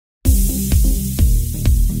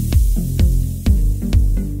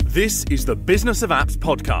This is the Business of Apps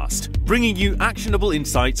podcast, bringing you actionable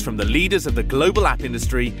insights from the leaders of the global app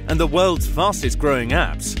industry and the world's fastest growing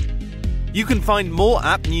apps. You can find more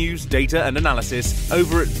app news, data and analysis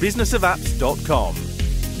over at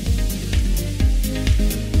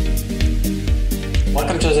businessofapps.com.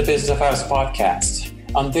 Welcome to the Business of Apps podcast.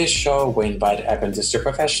 On this show, we invite app industry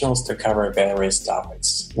professionals to cover various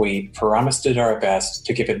topics. We promise to do our best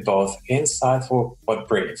to keep it both insightful but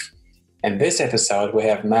brief. In this episode, we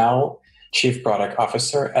have Mel, Chief Product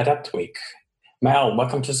Officer at AppTweak. Mel,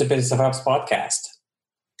 welcome to the Business of Apps podcast.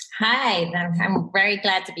 Hi, I'm very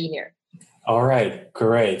glad to be here. All right,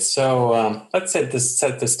 great. So let's set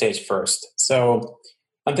the stage first. So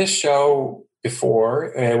on this show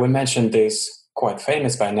before, we mentioned this quite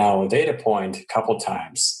famous by now data point a couple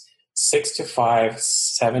times.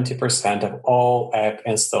 65-70% of all app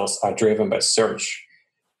installs are driven by search.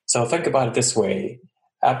 So think about it this way.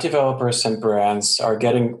 App developers and brands are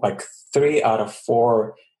getting like 3 out of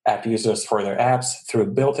 4 app users for their apps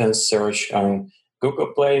through built-in search on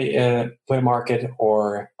Google Play Market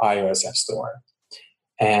or iOS App Store.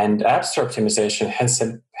 And App Store optimization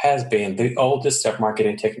has been the oldest app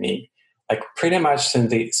marketing technique, like pretty much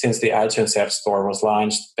since the iTunes App Store was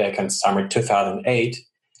launched back in summer 2008.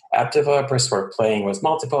 App developers were playing with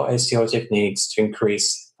multiple SEO techniques to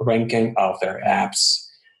increase ranking of their apps.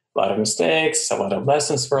 A lot of mistakes, a lot of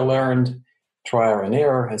lessons were learned, trial and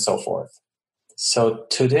error, and so forth. So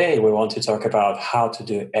today we want to talk about how to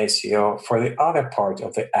do SEO for the other part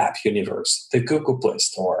of the app universe, the Google Play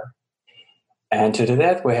Store. And to do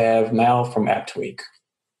that, we have Mel from AppTweak.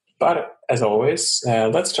 But as always,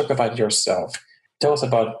 let's talk about yourself. Tell us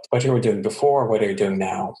about what you were doing before, what are you doing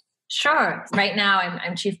now? Sure. Right now,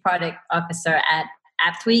 I'm Chief Product Officer at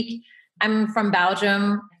AppTweak. I'm from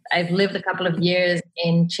Belgium. I've lived a couple of years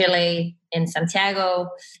in Chile, in Santiago.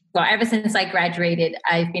 Well, ever since I graduated,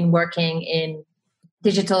 I've been working in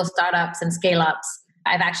digital startups and scale-ups.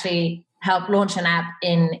 I've actually helped launch an app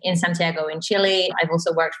in Santiago in Chile. I've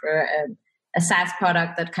also worked for a SaaS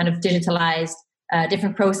product that kind of digitalized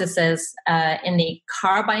different processes in the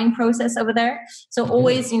car buying process over there. So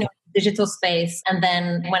always, digital space. And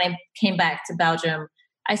then when I came back to Belgium,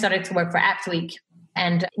 I started to work for AppTweak.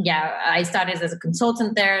 And I started as a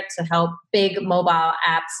consultant there to help big mobile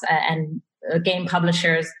apps and game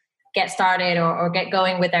publishers get started or get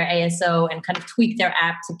going with their ASO and kind of tweak their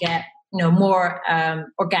app to get more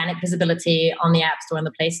organic visibility on the App Store and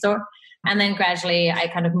the Play Store. And then gradually I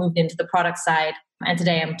kind of moved into the product side. And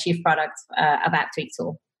today I'm Chief Product of AppTweak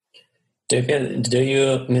tool. Do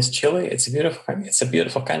you miss Chile? It's a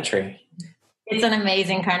beautiful country. It's an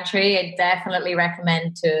amazing country. I definitely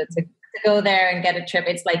recommend to go there and get a trip.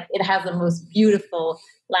 It's like it has the most beautiful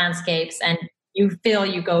landscapes and you feel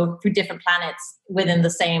you go through different planets within the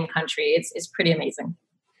same country. It's pretty amazing.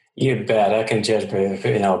 You bet. I can judge by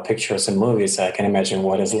pictures and movies. I can imagine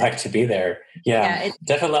what it's like to be there. Yeah,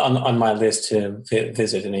 definitely on my list to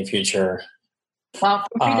visit in the future. Well,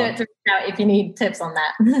 feel free to reach out if you need tips on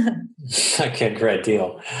that. Okay, great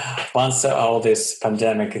deal. Once all this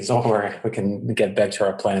pandemic is over, we can get back to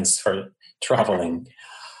our plans for traveling.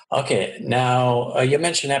 Okay, now you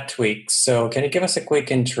mentioned AppTweak. So can you give us a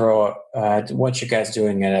quick intro to what you guys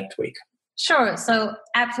doing at AppTweak? Sure. So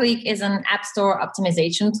AppTweak is an app store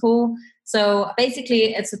optimization tool. So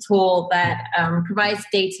basically, it's a tool that provides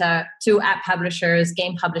data to app publishers,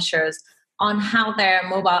 game publishers, on how their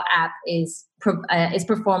mobile app is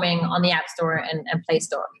performing on the App Store and Play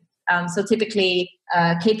Store. So typically,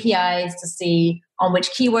 KPIs to see on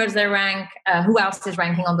which keywords they rank, who else is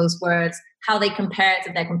ranking on those words, how they compare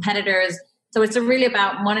to their competitors. So it's really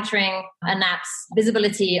about monitoring an app's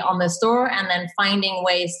visibility on the store and then finding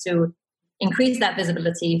ways to increase that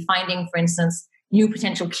visibility, finding, for instance, new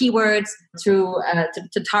potential keywords to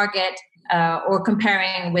target or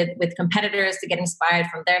comparing with competitors to get inspired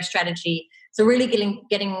from their strategy. So really giving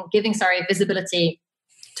visibility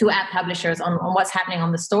to app publishers on what's happening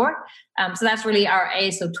on the store. So that's really our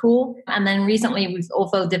ASO tool. And then recently we've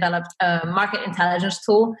also developed a market intelligence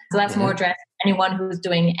tool. So that's more addressed to anyone who's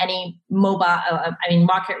doing any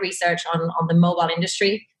market research on the mobile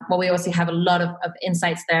industry. But we also have a lot of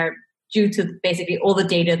insights there due to basically all the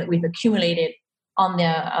data that we've accumulated on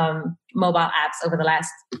the mobile apps over the last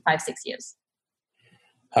 5-6 years.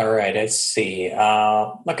 All right, I see.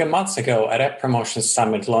 Like a month ago at App Promotion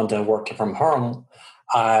Summit London, working from home,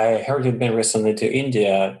 I heard you've been recently to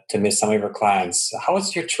India to meet some of your clients. How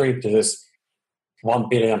was your trip to this 1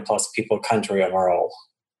 billion plus people country overall?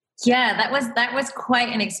 Yeah, that was quite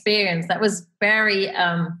an experience. That was very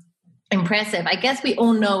impressive. I guess we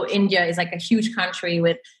all know India is like a huge country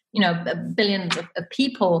with billions of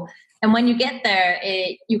people. And when you get there,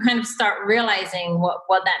 you kind of start realizing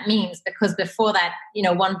what that means, because before that,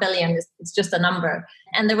 1 billion is just a number.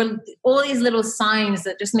 And there were all these little signs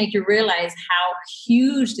that just make you realize how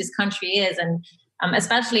huge this country is. And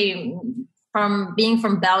especially from being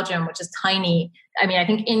from Belgium, which is tiny. I mean, I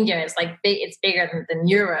think India is it's bigger than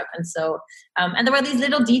Europe. And so, and there were these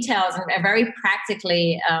little details, and very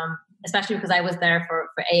practically, especially because I was there for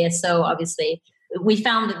ASO, obviously, we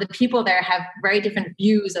found that the people there have very different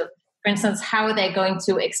views of, for instance, how are they going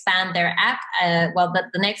to expand their app? The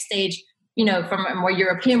next stage, from a more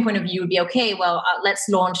European point of view would be, okay, let's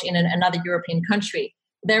launch in another European country.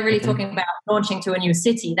 They're really talking about launching to a new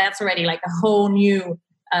city. That's already like a whole new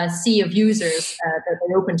sea of users that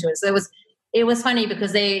they're open to it. So it was funny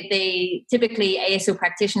because they typically, ASO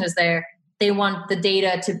practitioners there, they want the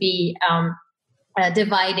data to be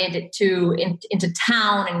divided into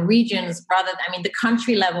town and regions the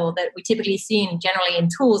country level that we typically see generally in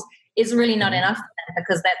tools is really not enough for them,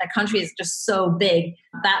 because that the country is just so big.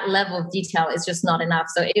 That level of detail is just not enough.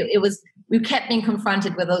 So we kept being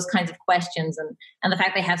confronted with those kinds of questions, and the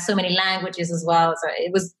fact they have so many languages as well. So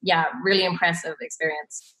it was, really impressive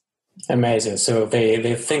experience. Amazing. So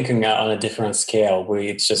they're thinking on a different scale.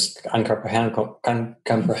 It's just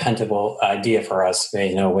incomprehensible idea for us.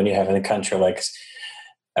 When you have in a country like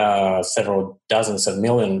several dozens of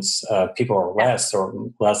millions people or less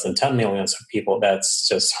than 10 millions of people, that's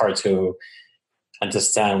just hard to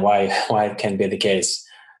understand why it can be the case.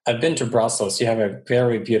 I've been to Brussels. You have a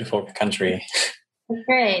very beautiful country. It's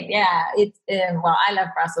great. Yeah. I love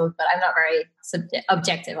Brussels, but I'm not very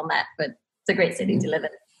objective on that, but it's a great city to live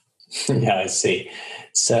in. Yeah, I see.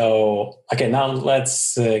 So, okay, now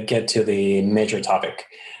let's get to the major topic.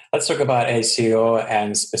 Let's talk about SEO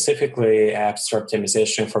and specifically App Store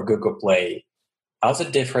optimization for Google Play. How's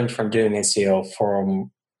it different from doing SEO for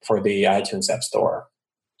the iTunes App Store?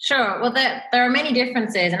 Sure. Well, there are many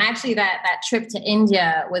differences, and actually, that trip to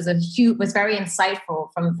India was very insightful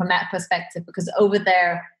from that perspective, because over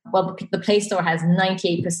there, the Play Store has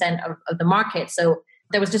 98% of the market, so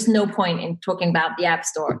there was just no point in talking about the App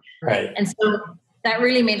Store. Right. And so that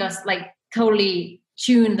really made us totally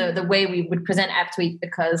tune the way we would present AppTweak,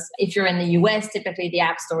 because if you're in the US, typically the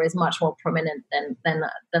App Store is much more prominent than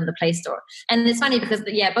the Play Store. And it's funny because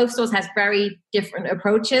both stores has very different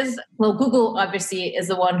approaches. Well, Google obviously is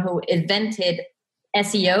the one who invented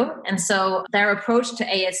SEO, and so their approach to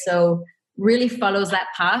ASO really follows that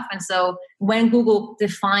path. And so when Google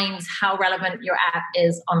defines how relevant your app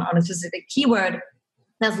is on a specific keyword,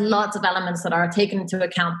 there's lots of elements that are taken into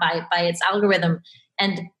account by its algorithm,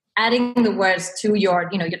 and adding the words to your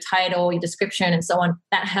title, your description, and so on,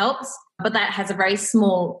 that helps, but that has a very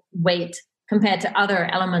small weight compared to other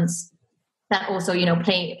elements that also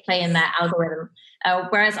play in that algorithm.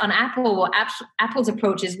 Whereas on Apple, Apple's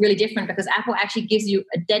approach is really different, because Apple actually gives you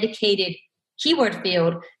a dedicated keyword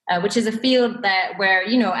field, which is a field where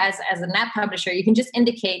as an app publisher, you can just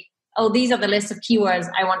indicate, oh, these are the list of keywords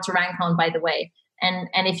I want to rank on, by the way.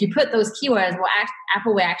 And if you put those keywords,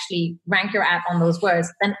 Apple will actually rank your app on those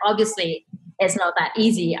words. Then obviously it's not that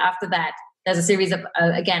easy. After that, there's a series of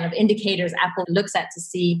indicators Apple looks at to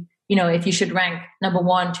see, if you should rank number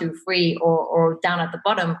 1, 2, 3, or down at the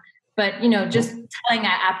bottom. But just telling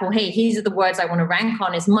Apple, hey, these are the words I want to rank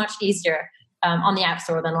on, is much easier on the App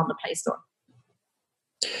Store than on the Play Store.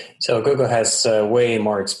 So Google has way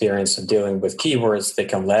more experience of dealing with keywords. They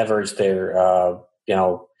can leverage their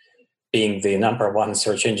being the number one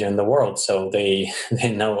search engine in the world. So they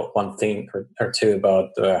know one thing or two about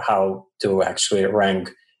how to actually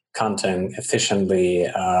rank content efficiently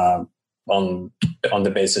on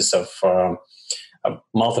the basis of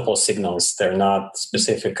multiple signals. They're not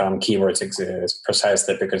specific on keywords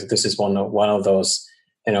precisely, because this is one of those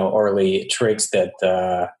early tricks that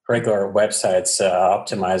regular websites,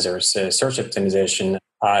 optimizers, search optimization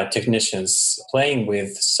technicians playing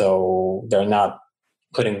with. So they're not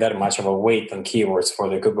putting that much of a weight on keywords for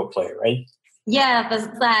the Google Play, right? Yeah, there's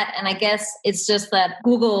that. And I guess it's just that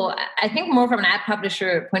Google, I think more from an app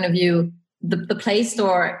publisher point of view, the Play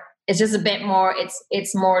Store is just a bit more,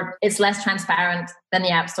 it's less transparent than the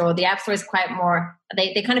App Store. The App Store is quite more,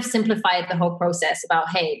 they kind of simplified the whole process about,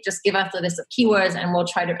 hey, just give us the list of keywords and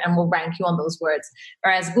we'll rank you on those words.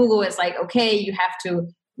 Whereas Google is like, okay, you have to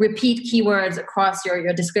repeat keywords across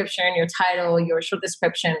your description, your title, your short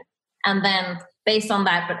description. And then based on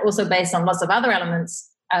that, but also based on lots of other elements,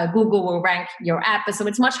 Google will rank your app. So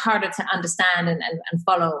it's much harder to understand and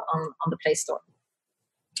follow on the Play Store.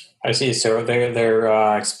 I see. So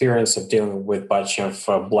their experience of dealing with a bunch of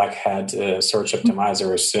black hat search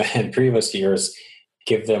optimizers in previous years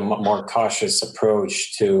give them a more cautious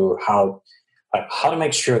approach to how like how to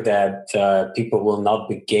make sure that people will not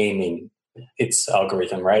be gaming its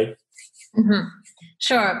algorithm, right? Mm-hmm.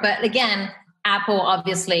 Sure, but again, Apple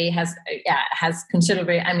obviously has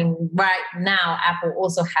considerably. I mean, right now Apple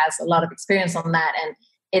also has a lot of experience on that, and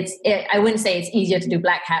I wouldn't say it's easier to do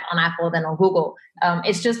black hat on Apple than on Google.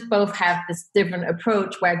 It's just both have this different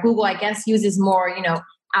approach where Google, I guess, uses more,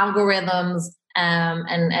 algorithms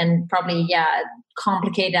and probably,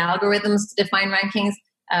 complicated algorithms to define rankings.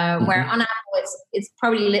 Where on Apple, it's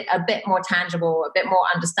probably a bit more tangible, a bit more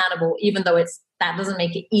understandable, even though that doesn't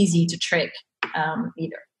make it easy to trick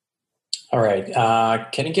either. All right.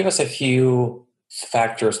 Can you give us a few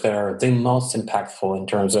factors that are the most impactful in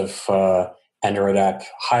terms of Android app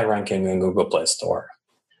high ranking in Google Play Store?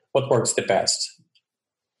 What works the best?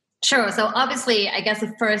 Sure. So obviously, I guess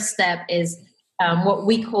the first step is what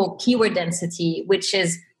we call keyword density, which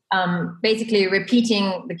is basically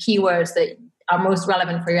repeating the keywords that are most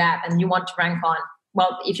relevant for your app and you want to rank on.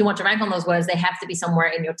 Well, if you want to rank on those words, they have to be somewhere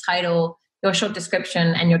in your title, your short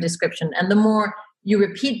description, and your description. And the more you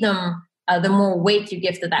repeat them, the more weight you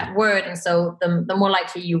give to that word. And so the more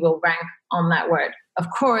likely you will rank on that word. Of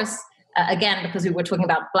course, again, because we were talking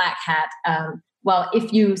about black hat,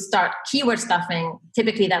 if you start keyword stuffing,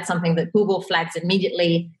 typically that's something that Google flags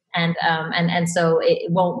immediately. And so it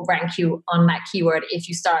won't rank you on that keyword if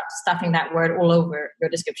you start stuffing that word all over your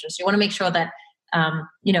description. So you want to make sure that,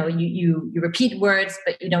 you repeat words,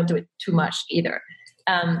 but you don't do it too much either.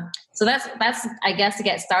 So that's, I guess, to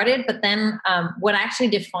get started. But then what actually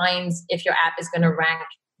defines if your app is going to rank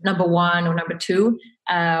number 1 or number 2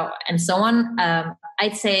 and so on,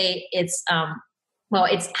 I'd say it's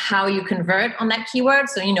how you convert on that keyword.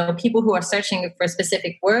 So, people who are searching for a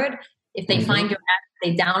specific word, if they find your app,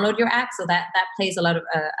 they download your app. So that plays a lot of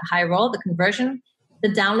a high role, the conversion, the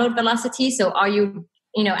download velocity. So are you,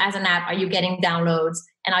 as an app, are you getting downloads,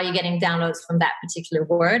 and are you getting downloads from that particular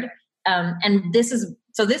word? And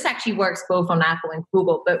this actually works both on Apple and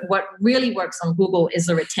Google, but what really works on Google is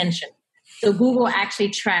the retention. So Google actually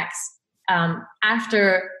tracks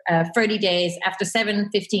after 30 days, after 7,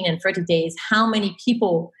 15, and 30 days, how many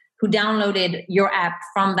people who downloaded your app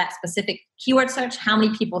from that specific keyword search, how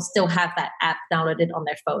many people still have that app downloaded on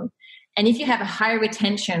their phone. And if you have a high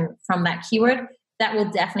retention from that keyword, that will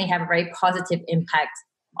definitely have a very positive impact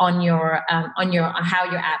on how your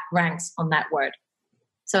app ranks on that word.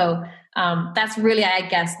 So that's really, I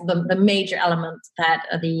guess, the major element that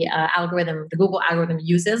the Google algorithm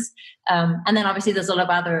uses. And then obviously there's a lot of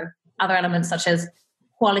other elements such as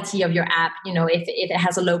quality of your app, if it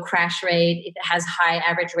has a low crash rate, if it has high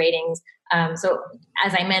average ratings. So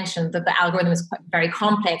as I mentioned, the algorithm is very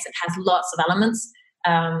complex. It has lots of elements.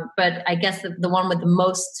 But I guess the one with the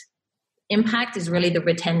most impact is really the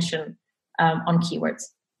retention on keywords.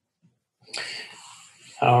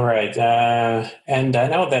 All right. And I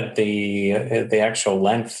know that the actual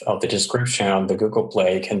length of the description on the Google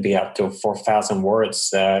Play can be up to 4,000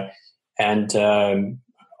 words.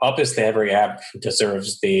 Obviously, every app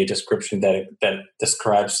deserves the description that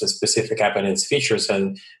describes a specific app and its features,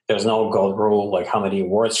 and there's no gold rule like how many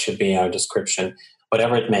words should be in a description.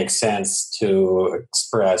 Whatever it makes sense to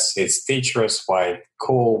express its features, why it's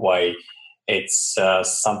cool, why it's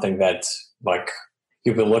something that like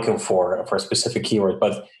you've been looking for a specific keyword.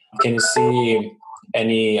 But can you see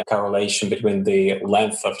any correlation between the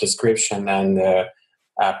length of description and the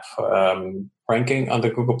app ranking on the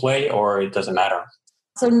Google Play, or it doesn't matter?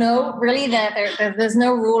 So no, really, there's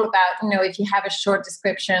no rule about, if you have a short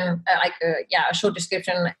description, a short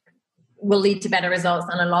description will lead to better results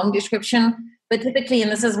than a long description. But typically,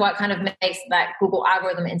 and this is what kind of makes that Google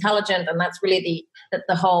algorithm intelligent, and that's really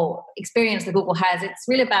the whole experience that Google has. It's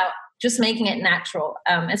really about just making it natural.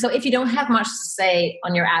 And so if you don't have much to say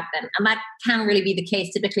on your app, then, and that can really be the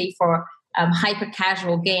case typically for hyper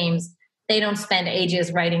casual games, they don't spend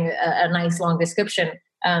ages writing a nice long description.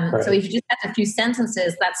 Right. So if you just have a few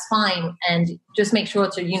sentences, that's fine. And just make sure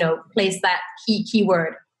to, place that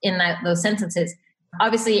keyword in those sentences.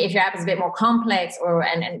 Obviously, if your app is a bit more complex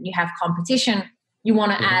and you have competition, you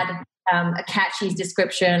want to add a catchy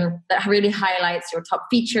description that really highlights your top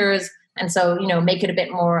features. And so, make it a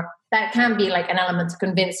bit more, that can be like an element to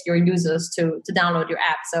convince your users to download your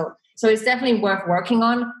app. So it's definitely worth working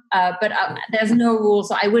on, but there's no rule.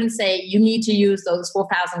 So I wouldn't say you need to use those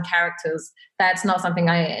 4,000 characters. That's not something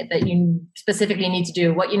that you specifically need to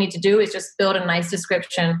do. What you need to do is just build a nice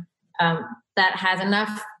description that has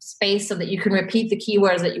enough space so that you can repeat the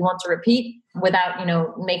keywords that you want to repeat without,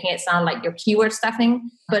 making it sound like you're keyword stuffing.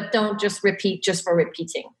 But don't just repeat just for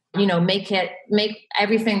repeating. Make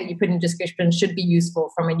everything that you put in the description should be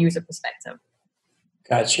useful from a user perspective.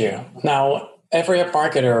 Got you. Now, every app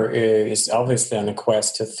marketer is obviously on a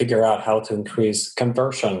quest to figure out how to increase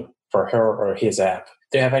conversion for her or his app.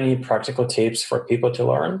 Do you have any practical tips for people to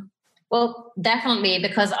learn? Well, definitely,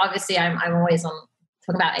 because obviously I'm always on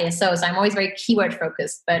talking about ASO, so I'm always very keyword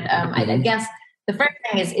focused. But I guess the first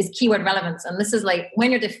thing is keyword relevance. And this is like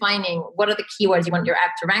when you're defining what are the keywords you want your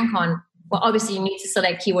app to rank on, well, obviously you need to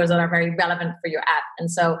select keywords that are very relevant for your app. And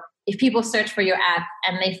so if people search for your app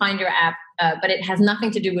and they find your app, but it has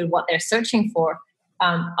nothing to do with what they're searching for,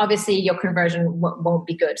 obviously your conversion won't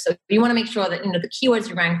be good. So you want to make sure that the keywords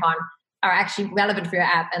you rank on are actually relevant for your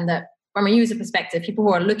app, and that from a user perspective, people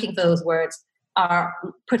who are looking for those words are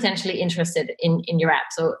potentially interested in your app.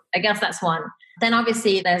 So I guess that's one. Then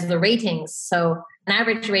obviously there's the ratings. So an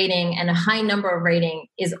average rating and a high number of rating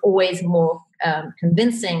is always more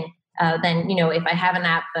convincing than, if I have an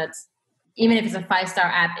app that's, even if it's a 5-star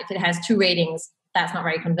app, if it has 2 ratings, that's not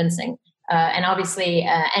very convincing. And obviously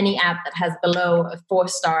any app that has below a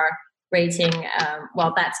 4-star rating,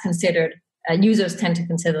 that's considered, users tend to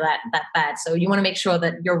consider that bad. So you want to make sure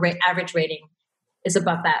that your average rating is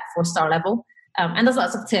above that 4-star level. And there's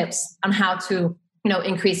lots of tips on how to,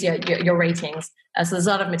 increase your ratings. So there's a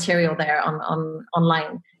lot of material there on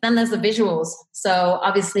online. Then there's the visuals. So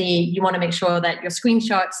obviously you want to make sure that your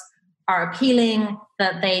screenshots are appealing,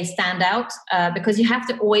 that they stand out, because you have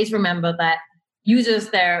to always remember that users,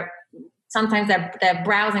 sometimes they're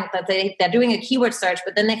browsing, that they're doing a keyword search,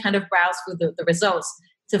 but then they kind of browse through the results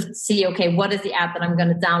to see, okay, what is the app that I'm going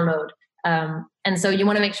to download? And so you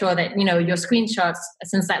want to make sure that, your screenshots,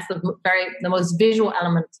 since that's the most visual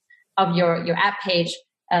element of your app page,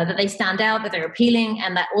 that they stand out, that they're appealing,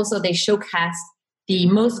 and that also they showcase the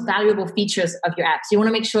most valuable features of your app. So you want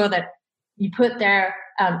to make sure that you put there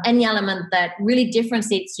any element that really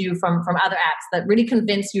differentiates you from other apps, that really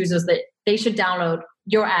convince users that they should download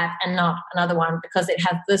your app and not another one because it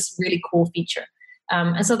has this really cool feature.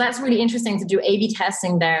 And so that's really interesting to do A/B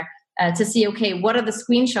testing there to see, okay, what are the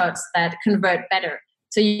screenshots that convert better?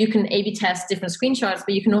 So you can A/B test different screenshots,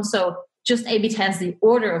 but you can also just A/B test the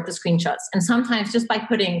order of the screenshots. And sometimes just by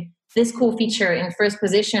putting this cool feature in first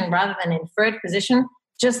position rather than in third position,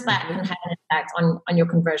 just that can have an impact on your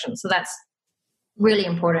conversion. So that's really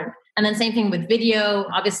important. And then same thing with video.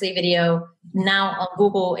 Obviously video now on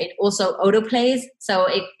Google, it also autoplays. So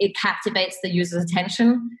it captivates the user's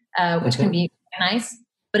attention, which can be nice.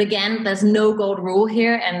 But again, there's no gold rule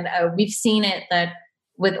here. And we've seen it that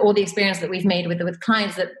with all the experience that we've made with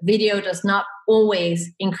clients, that video does not always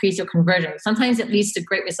increase your conversion. Sometimes it leads to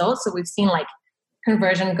great results. So we've seen like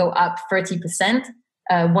conversion go up 30%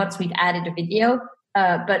 once we've added a video.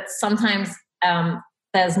 But sometimes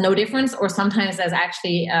there's no difference, or sometimes there's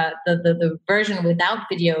actually the version without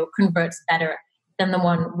video converts better than the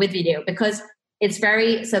one with video, because it's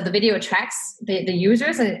so the video attracts the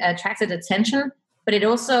users, it attracts its attention, but it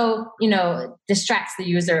also, distracts the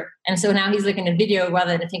user. And so now he's looking at video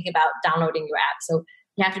rather than thinking about downloading your app. So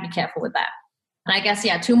you have to be careful with that. And I guess,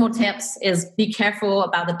 2 more tips is be careful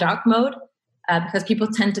about the dark mode, because people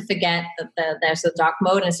tend to forget that there's a dark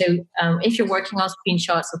mode. And so if you're working on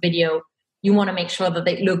screenshots or video, you want to make sure that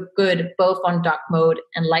they look good both on dark mode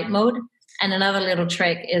and light mode. And another little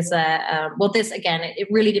trick is, this again, it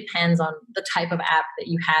really depends on the type of app that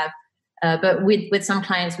you have. But with some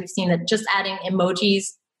clients, we've seen that just adding emojis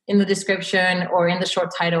in the description or in the short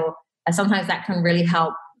title, sometimes that can really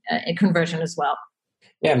help conversion as well.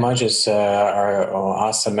 Yeah, emojis are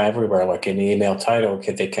awesome everywhere. Like in the email title,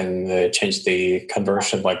 they can change the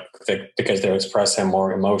conversion, because they're expressing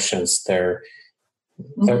more emotions. They're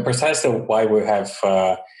precisely why we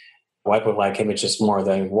like images more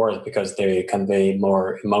than words, because they convey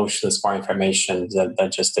more emotions, more information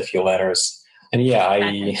than just a few letters. And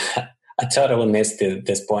I totally missed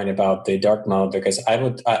this point about the dark mode, because I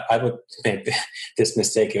would make this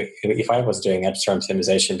mistake if I was doing app store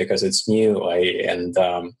optimization, because it's new, and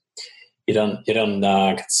you don't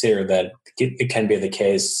consider that it can be the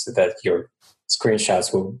case that your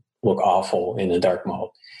screenshots will look awful in a dark mode.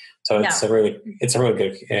 So it's a really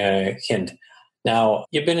good hint. Now,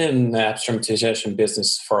 you've been in the app store optimization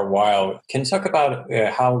business for a while. Can you talk about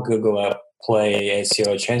how Google Play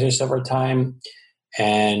SEO changes over time?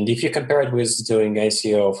 And if you compare it with doing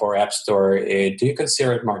SEO for App Store, do you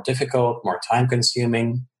consider it more difficult, more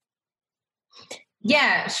time-consuming?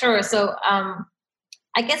 Yeah, sure. So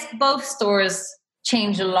I guess both stores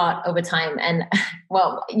change a lot over time. And,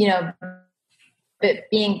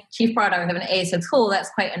 being chief product of an ASO tool,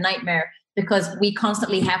 that's quite a nightmare, because we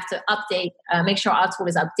constantly have to update, make sure our tool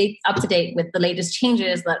is up to date with the latest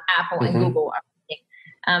changes that Apple and Google are making.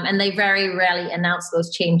 And they very rarely announce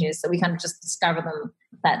those changes. So we kind of just discover them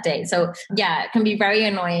that day. So yeah, it can be very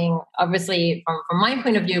annoying, obviously from my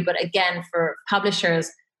point of view, but again, for publishers,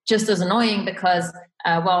 just as annoying because,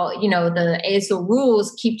 the ASO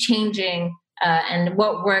rules keep changing and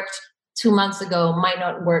what worked 2 months ago might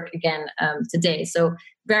not work again today. So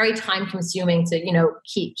very time consuming to,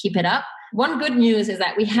 keep it up. One good news is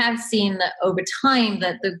that we have seen that over time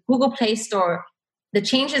that the Google Play Store, the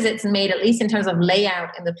changes it's made, at least in terms of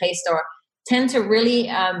layout in the Play Store, tend to really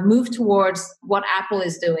move towards what Apple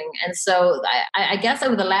is doing. And so I guess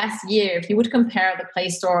over the last year, if you would compare the Play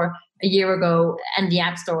Store a year ago and the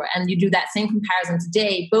App Store, and you do that same comparison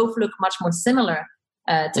today, both look much more similar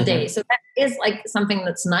today. So that is like something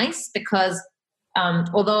that's nice because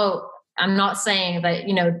although I'm not saying that,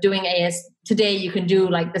 doing AS today, you can do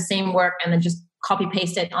like the same work and then just copy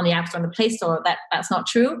paste it on the App Store and the Play Store. That's not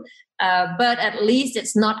true. But at least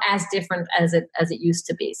it's not as different as it used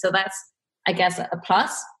to be. So that's, I guess, a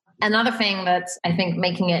plus. Another thing that's, I think,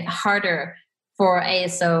 making it harder for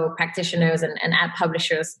ASO practitioners and app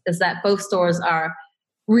publishers is that both stores are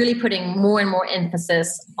really putting more and more emphasis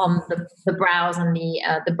on the browse and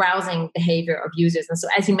the browsing behavior of users. And so,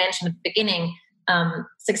 as you mentioned at the beginning,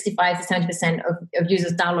 65 to 70% of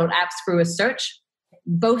users download apps through a search.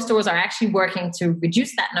 Both stores are actually working to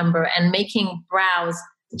reduce that number and making browse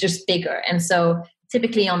just bigger. And so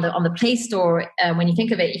typically on the Play Store, when you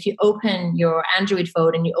think of it, if you open your Android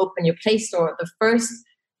phone and you open your Play Store, the first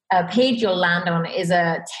page you'll land on is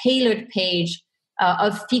a tailored page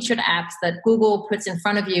of featured apps that Google puts in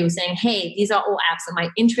front of you saying, hey, these are all apps that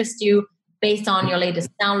might interest you based on your latest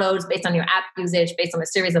downloads, based on your app usage, based on a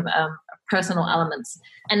series of personal elements.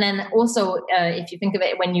 And then also, if you think of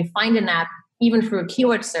it, when you find an app, even through a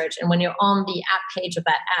keyword search, and when you're on the app page of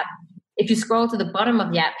that app, if you scroll to the bottom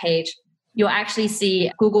of the app page, you'll actually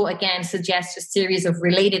see Google again suggest a series of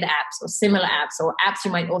related apps or similar apps or apps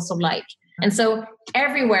you might also like. And so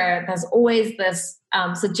everywhere, there's always this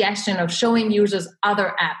suggestion of showing users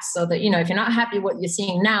other apps so that, if you're not happy with what you're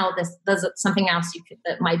seeing now, there's something else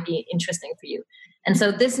that might be interesting for you. And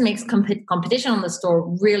so this makes competition on the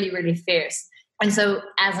store really, really fierce. And so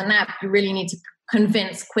as an app, you really need to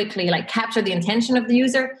convince quickly, like capture the intention of the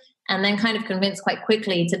user and then kind of convince quite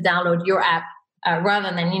quickly to download your app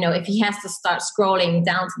rather than, if he has to start scrolling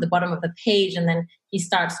down to the bottom of the page and then he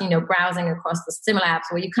starts, browsing across the similar apps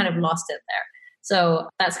where you kind of lost it there. So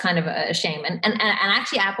that's kind of a shame. And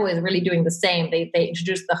actually Apple is really doing the same. They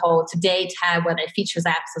introduced the whole Today tab where it features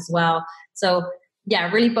apps as well. So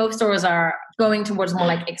yeah, really both stores are going towards more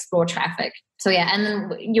like explore traffic. So yeah, and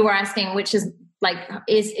then you were asking which is like,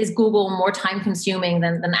 is Google more time consuming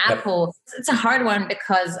than Apple? Yep. It's a hard one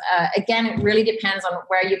because again, it really depends on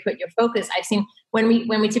where you put your focus. I've seen when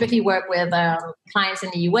we typically work with clients in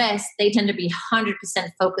the US, they tend to be 100%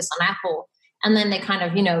 focused on Apple. And then they kind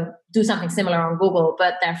of, do something similar on Google,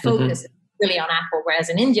 but their focus is really on Apple. Whereas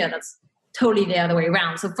in India, that's totally the other way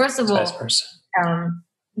around. So first of all,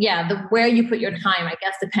 where you put your time, I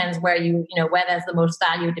guess, depends where where there's the most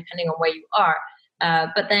value, depending on where you are.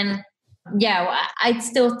 But then, I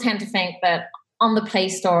still tend to think that on the Play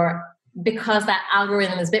Store, because that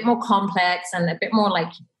algorithm is a bit more complex and a bit more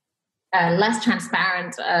like less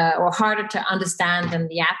transparent or harder to understand than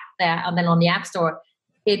the app there, and then on the App Store,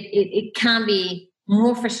 it can be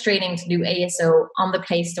more frustrating to do ASO on the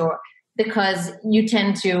Play Store because you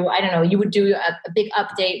tend to, you would do a big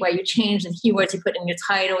update where you change the keywords you put in your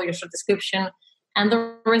title, your short description, and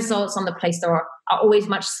the results on the Play Store are always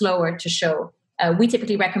much slower to show. We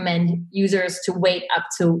typically recommend users to wait up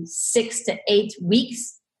to 6 to 8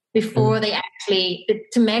 weeks before they actually,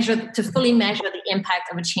 to fully measure the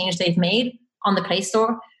impact of a change they've made on the Play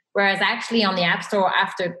Store. Whereas actually on the App Store,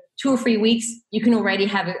 after 2 or 3 weeks, you can already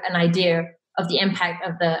have an idea of the impact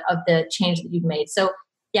of the change that you've made. So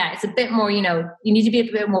yeah, it's a bit more, you need to be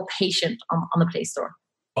a bit more patient on the Play Store.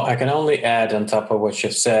 Well, I can only add on top of what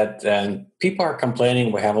you've said, and people are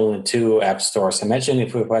complaining we have only 2 app stores. Imagine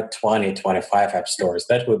if we had 20, 25 app stores.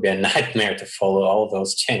 That would be a nightmare to follow all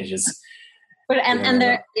those changes. But and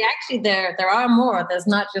there are more. There's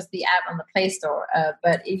not just the app on the Play Store.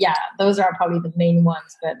 But yeah, those are probably the main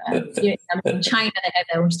ones. But in China, they have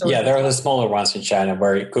their own stores. Yeah, there are the smaller ones in China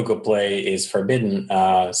where Google Play is forbidden.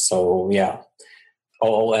 So yeah.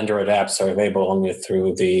 All Android apps are available only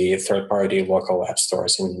through the third-party local app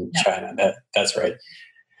stores in China. That's right.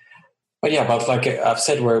 But yeah, but like I've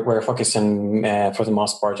said, we're focusing for the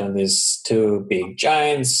most part on these 2 big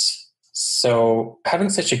giants. So having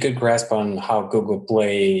such a good grasp on how Google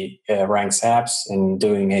Play ranks apps and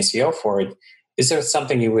doing ACO for it, is there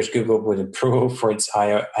something you wish Google would improve for its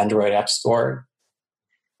Android app store?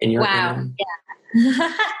 In your opinion?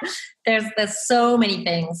 Yeah. There's so many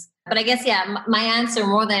things. But I guess, my answer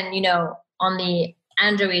more than, on the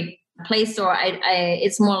Android Play Store,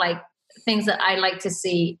 it's more like things that I like to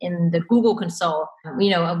see in the Google console,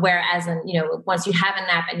 whereas, once you have an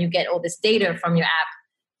app and you get all this data from your app,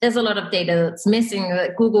 there's a lot of data that's missing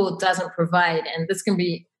that Google doesn't provide. And this can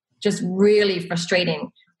be just really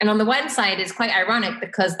frustrating. And on the one side, it's quite ironic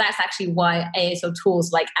because that's actually why ASO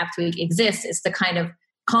tools like AppTweak exist, is to kind of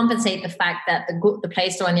compensate the fact that the Play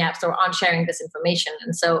Store and the App Store aren't sharing this information.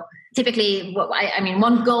 And so typically,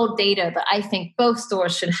 one goal data that I think both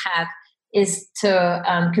stores should have is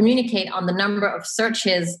to communicate on the number of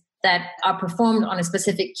searches that are performed on a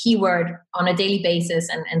specific keyword on a daily basis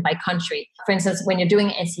and by country. For instance, when you're doing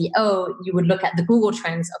SEO, you would look at the Google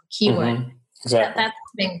trends of a keyword. Mm-hmm. Exactly. That's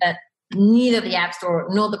something that neither the App Store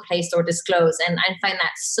nor the Play Store disclose. And I find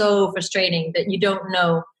that so frustrating that you don't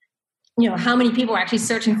know, how many people are actually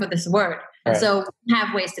searching for this word. Right. And so we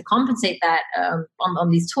have ways to compensate that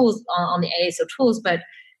on these tools, on the ASO tools. But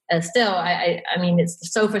still, I mean, it's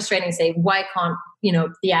so frustrating to say, why can't,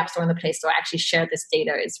 the App Store and the Play Store actually share this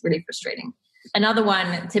data? It's really frustrating. Another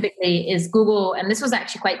one typically is Google. And this was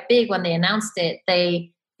actually quite big when they announced it.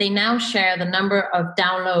 They now share the number of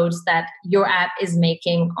downloads that your app is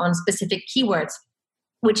making on specific keywords,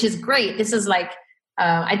 which is great. This is like,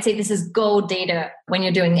 I'd say this is gold data when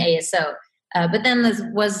you're doing ASO. But then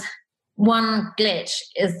there was one glitch,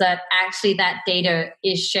 is that actually that data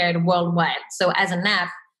is shared worldwide. So as an app,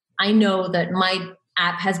 I know that my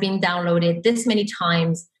app has been downloaded this many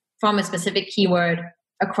times from a specific keyword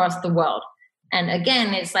across the world. And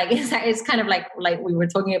again, it's kind of like we were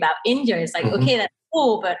talking about India. It's like, okay, that's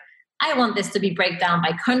cool, but I want this to be break down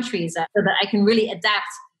by countries so that I can really adapt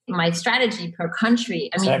my strategy per country.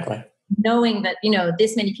 I mean, exactly. Knowing that,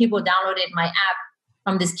 this many people downloaded my app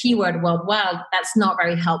from this keyword worldwide, that's not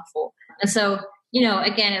very helpful. And so,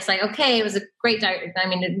 again, it's like, okay, it was a great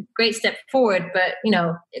step forward, but,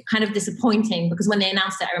 kind of disappointing because when they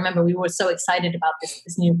announced it, I remember we were so excited about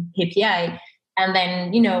this new KPI. And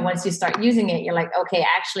then, once you start using it, you're like, okay,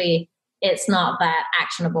 actually, it's not that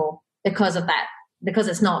actionable because of that, because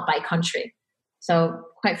it's not by country. So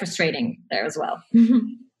quite frustrating there as well.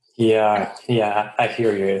 Yeah, I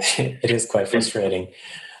hear you. It is quite frustrating.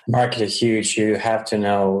 Market is huge. You have to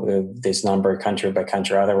know this number country by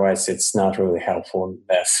country. Otherwise, it's not really helpful.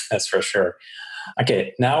 That's for sure.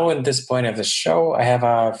 Okay, now at this point of the show, I have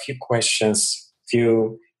a few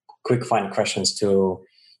quick fun questions to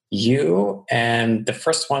you. And the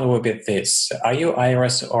first one will be this. Are you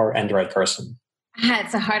iOS or Android person?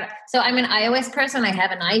 It's so I'm an iOS person. I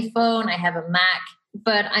have an iPhone, I have a Mac,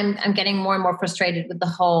 but I'm getting more and more frustrated with the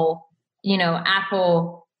whole,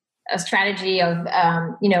 Apple strategy of,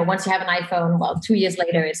 once you have an iPhone, well, 2 years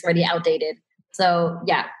later, it's already outdated. So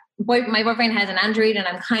yeah, my boyfriend has an Android and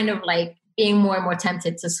I'm kind of like being more and more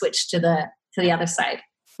tempted to switch to the other side.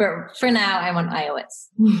 But for now, I'm on iOS.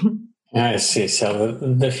 I see. So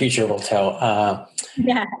the future will tell.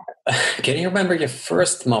 Yeah. Can you remember your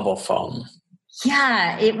first mobile phone?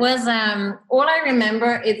 Yeah, it was, all I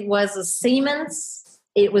remember, it was a Siemens.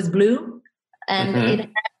 It was blue and it had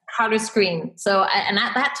a color screen. So, and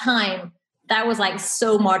at that time, that was like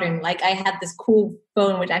so modern. Like I had this cool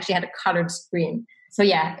phone which actually had a colored screen. So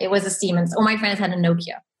yeah, it was a Siemens. All my friends had a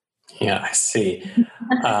Nokia. Yeah, I see.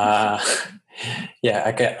 I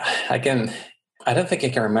don't think I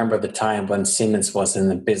can remember the time when Siemens was in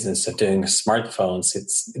the business of doing smartphones.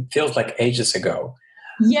 It feels like ages ago.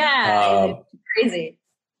 Yeah, it's crazy.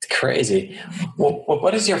 It's crazy. Well,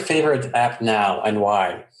 what is your favorite app now and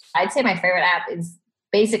why? I'd say my favorite app is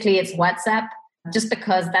basically it's WhatsApp, just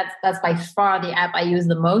because that's by far the app I use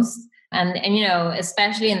the most. And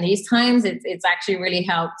especially in these times, it's actually really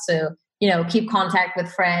helped to keep contact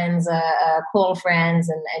with friends, call friends,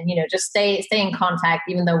 and just stay in contact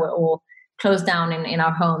even though we're all closed down in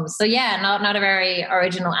our homes. So yeah, not a very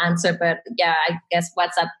original answer, but yeah, I guess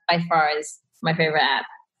WhatsApp by far is my favorite app.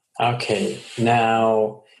 Okay.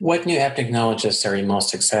 Now, what new app technologies are you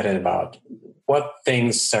most excited about? What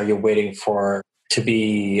things are you waiting for to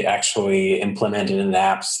be actually implemented in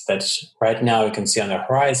apps that right now you can see on the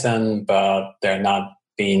horizon, but they're not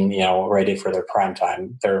being, ready for their prime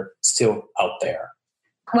time? They're still out there.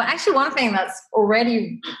 Well, actually, one thing that's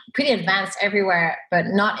already pretty advanced everywhere, but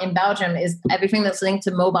not in Belgium, is everything that's linked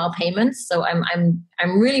to mobile payments. So I'm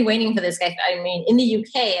really waiting for this guy. I mean, in the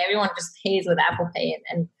UK, everyone just pays with Apple Pay,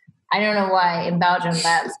 and I don't know why in Belgium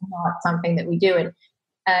that's not something that we do.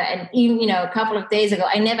 And even a couple of days ago,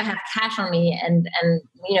 I never have cash on me, and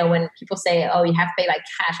when people say, "Oh, you have to pay like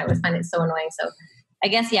cash," I always find it so annoying. So I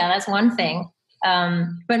guess that's one thing.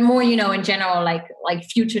 But more, in general, like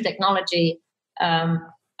future technology.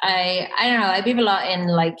 I don't know, I believe a lot in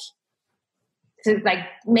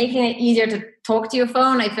making it easier to talk to your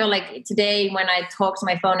phone. I feel like today when I talk to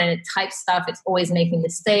my phone and it types stuff, it's always making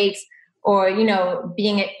mistakes, or,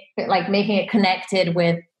 making it connected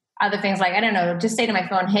with other things. Like, I don't know, just say to my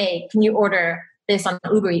phone, hey, can you order this on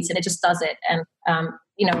Uber Eats? And it just does it. And,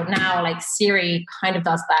 now like Siri kind of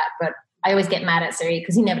does that, but I always get mad at Siri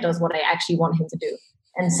because he never does what I actually want him to do.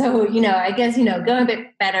 And so, I guess, going a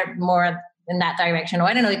bit better, more in that direction. Or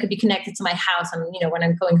I don't know, it could be connected to my house. And, when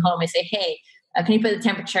I'm going home, I say, hey, can you put the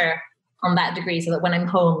temperature on that degree so that when I'm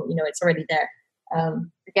home, it's already there. I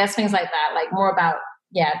guess things like that, like more about,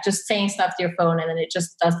 just saying stuff to your phone and then it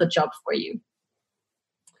just does the job for you.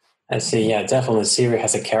 I see. Yeah, definitely. Siri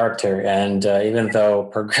has a character. And even though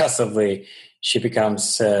progressively she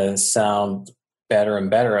becomes sound better and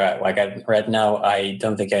better at, right now, I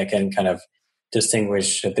don't think I can kind of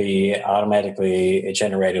distinguish the automatically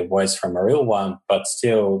generated voice from a real one, but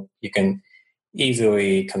still you can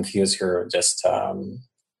easily confuse her. Just I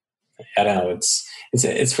don't know.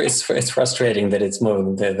 It's frustrating that it's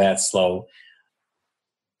moving that slow.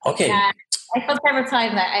 Okay. Yeah, I felt several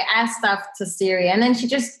times that I ask stuff to Siri, and then she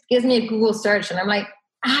just gives me a Google search, and I'm like,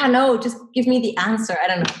 no, just give me the answer. I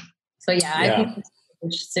don't know. So I think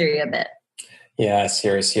it's Siri a bit. Yeah,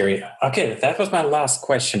 Siri. Okay, that was my last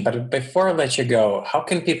question. But before I let you go, how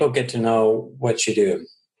can people get to know what you do?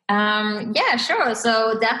 Yeah, sure.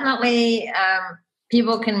 So definitely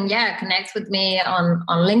people can, connect with me on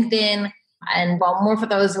LinkedIn. And more for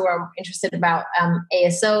those who are interested about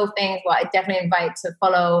ASO things, I definitely invite to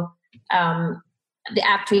follow the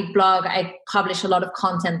AppTweak blog. I publish a lot of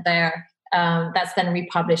content there. That's then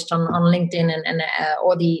republished on LinkedIn and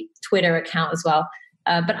or the Twitter account as well.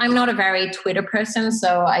 But I'm not a very Twitter person.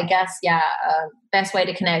 So I guess, best way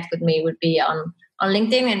to connect with me would be on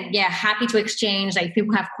LinkedIn, and happy to exchange. Like, if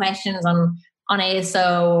people have questions on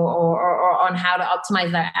ASO or on how to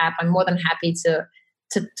optimize their app, I'm more than happy to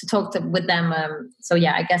talk with them.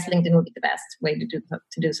 I guess LinkedIn would be the best way to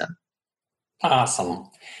do so. Awesome.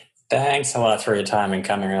 Thanks a lot for your time and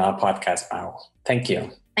coming on our podcast, Mal. Thank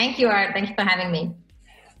you. Thank you, Art. Thank you for having me.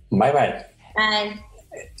 Bye-bye. Bye.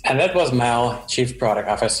 And that was Mal, Chief Product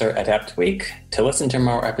Officer at AppTweak. To listen to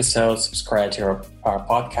more episodes, subscribe to our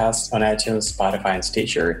podcast on iTunes, Spotify, and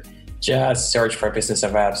Stitcher. Just search for Business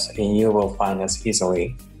of Apps and you will find us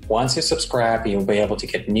easily. Once you subscribe, you'll be able to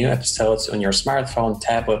get new episodes on your smartphone,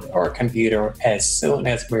 tablet, or computer as soon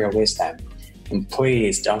as we release them. And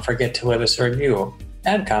please don't forget to leave us a review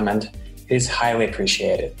and comment. It is highly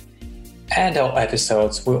appreciated. And all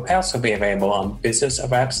episodes will also be available on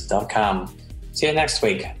businessofapps.com. See you next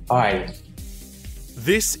week. Bye.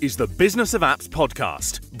 This is the Business of Apps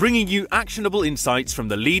podcast, bringing you actionable insights from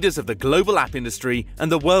the leaders of the global app industry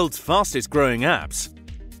and the world's fastest growing apps.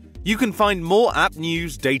 You can find more app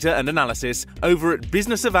news, data and analysis over at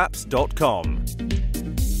businessofapps.com.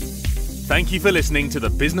 Thank you for listening to the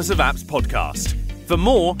Business of Apps podcast. For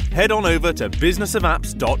more, head on over to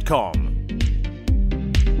businessofapps.com.